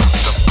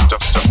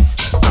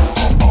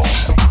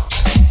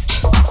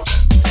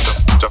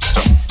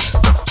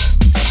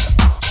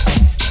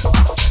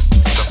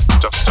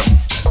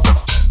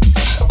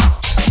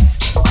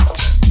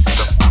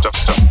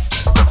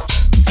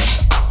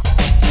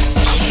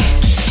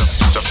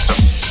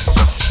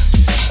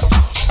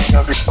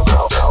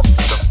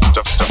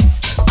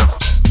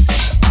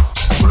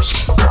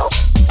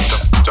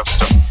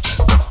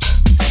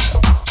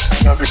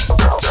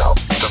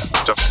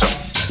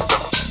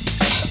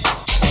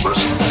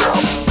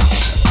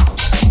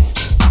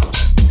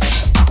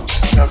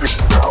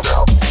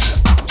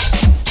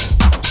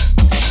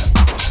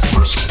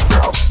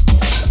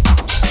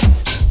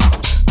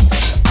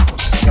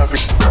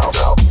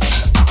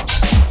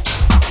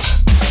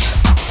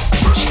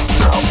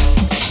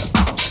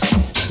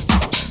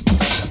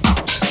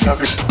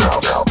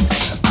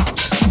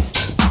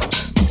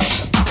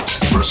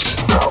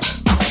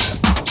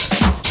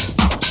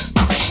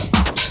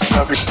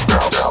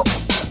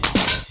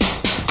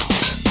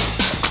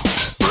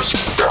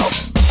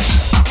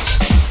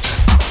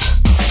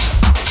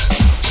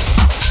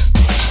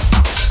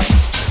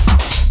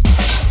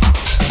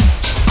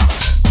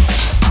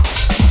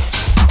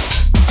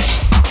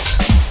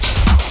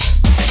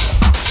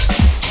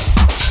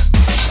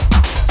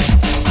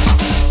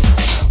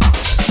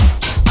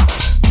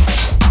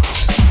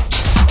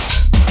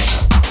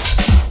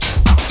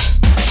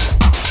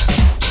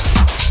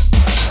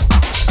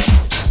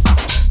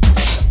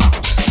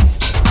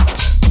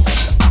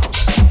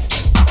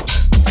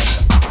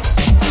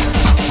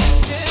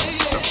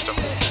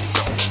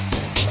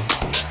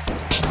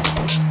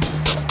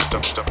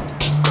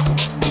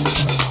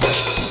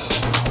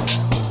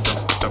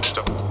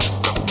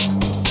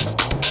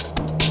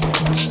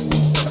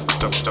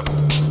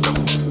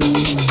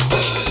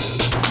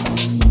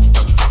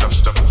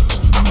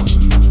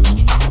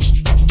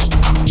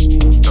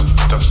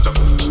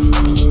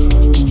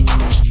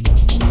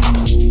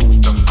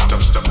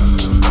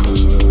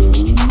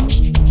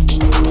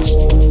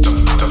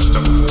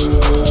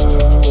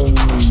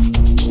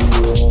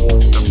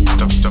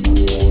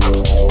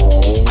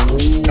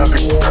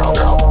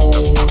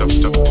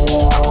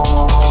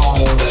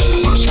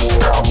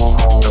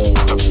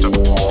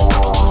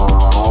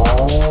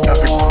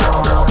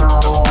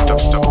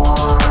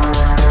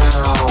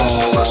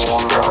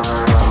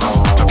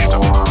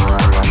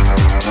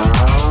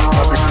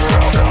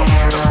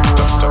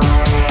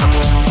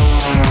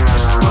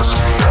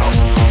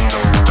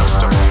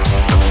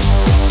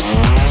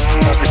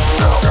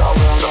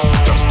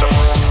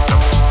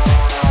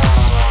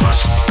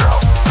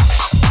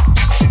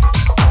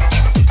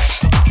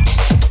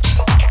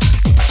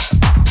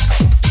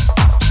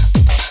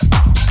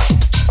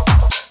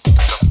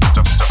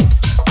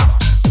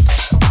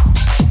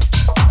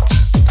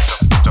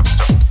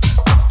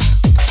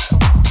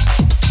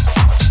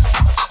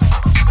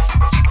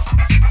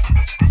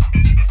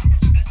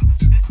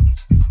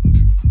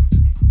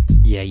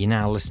 Yeah, you're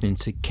now listening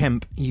to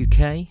Kemp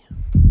UK.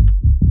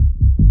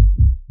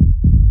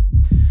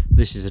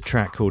 This is a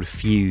track called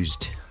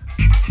Fused.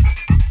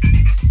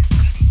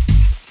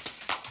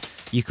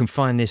 You can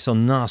find this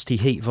on Nasty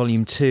Heat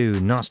Volume 2,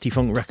 Nasty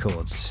Funk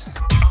Records.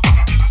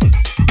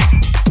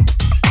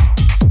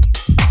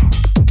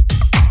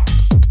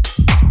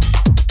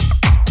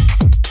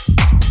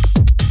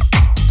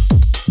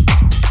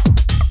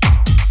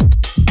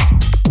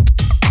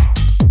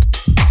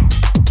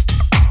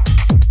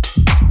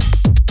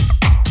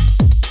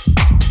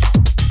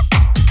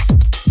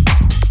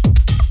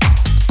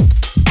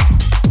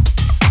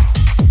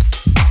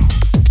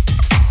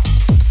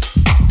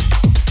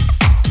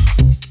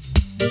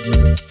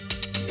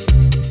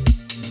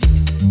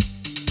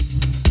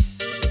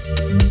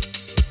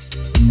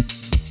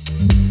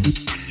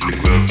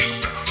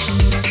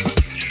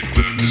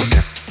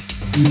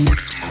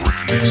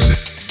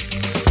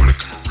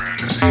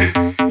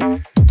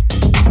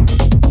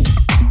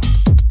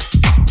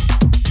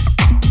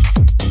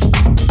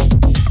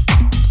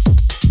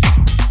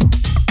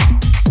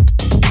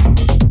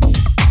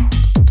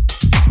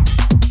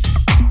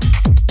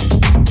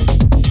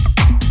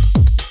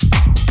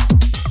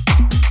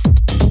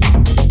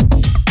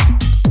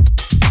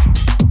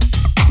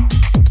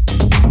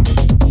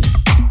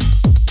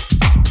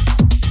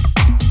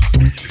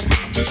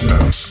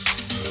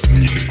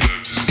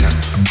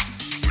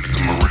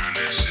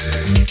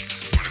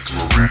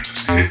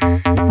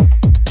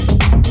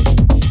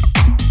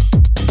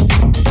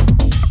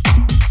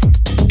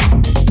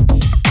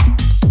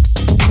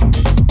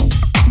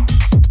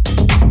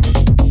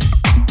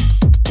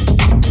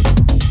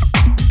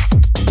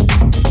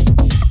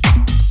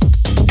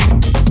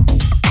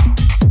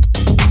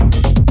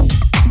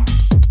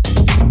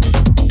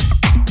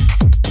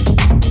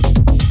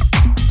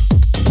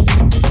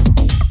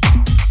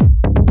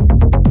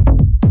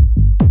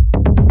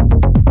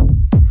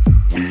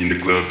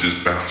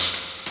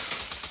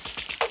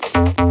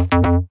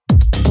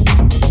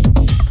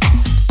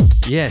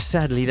 Yeah,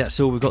 sadly that's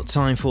all we've got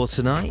time for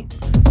tonight.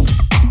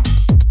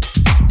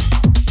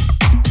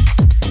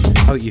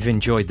 Hope you've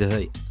enjoyed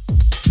the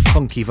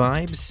funky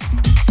vibes.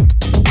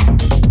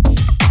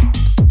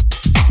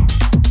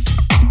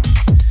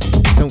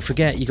 Don't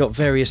forget, you got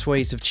various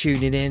ways of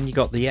tuning in. You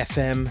got the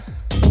FM,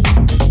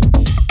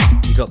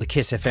 you got the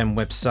Kiss FM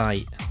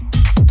website,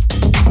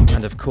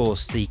 and of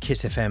course the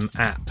Kiss FM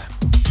app.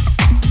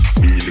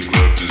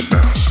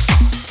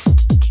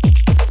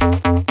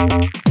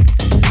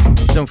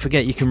 Don't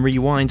forget, you can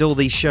rewind all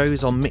these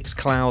shows on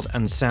Mixcloud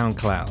and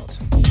Soundcloud.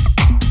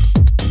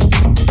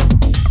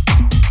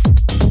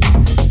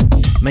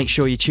 Make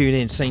sure you tune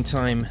in, same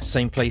time,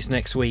 same place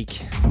next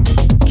week.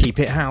 Keep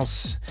it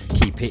house,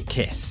 keep it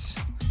Kiss.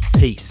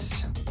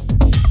 Peace.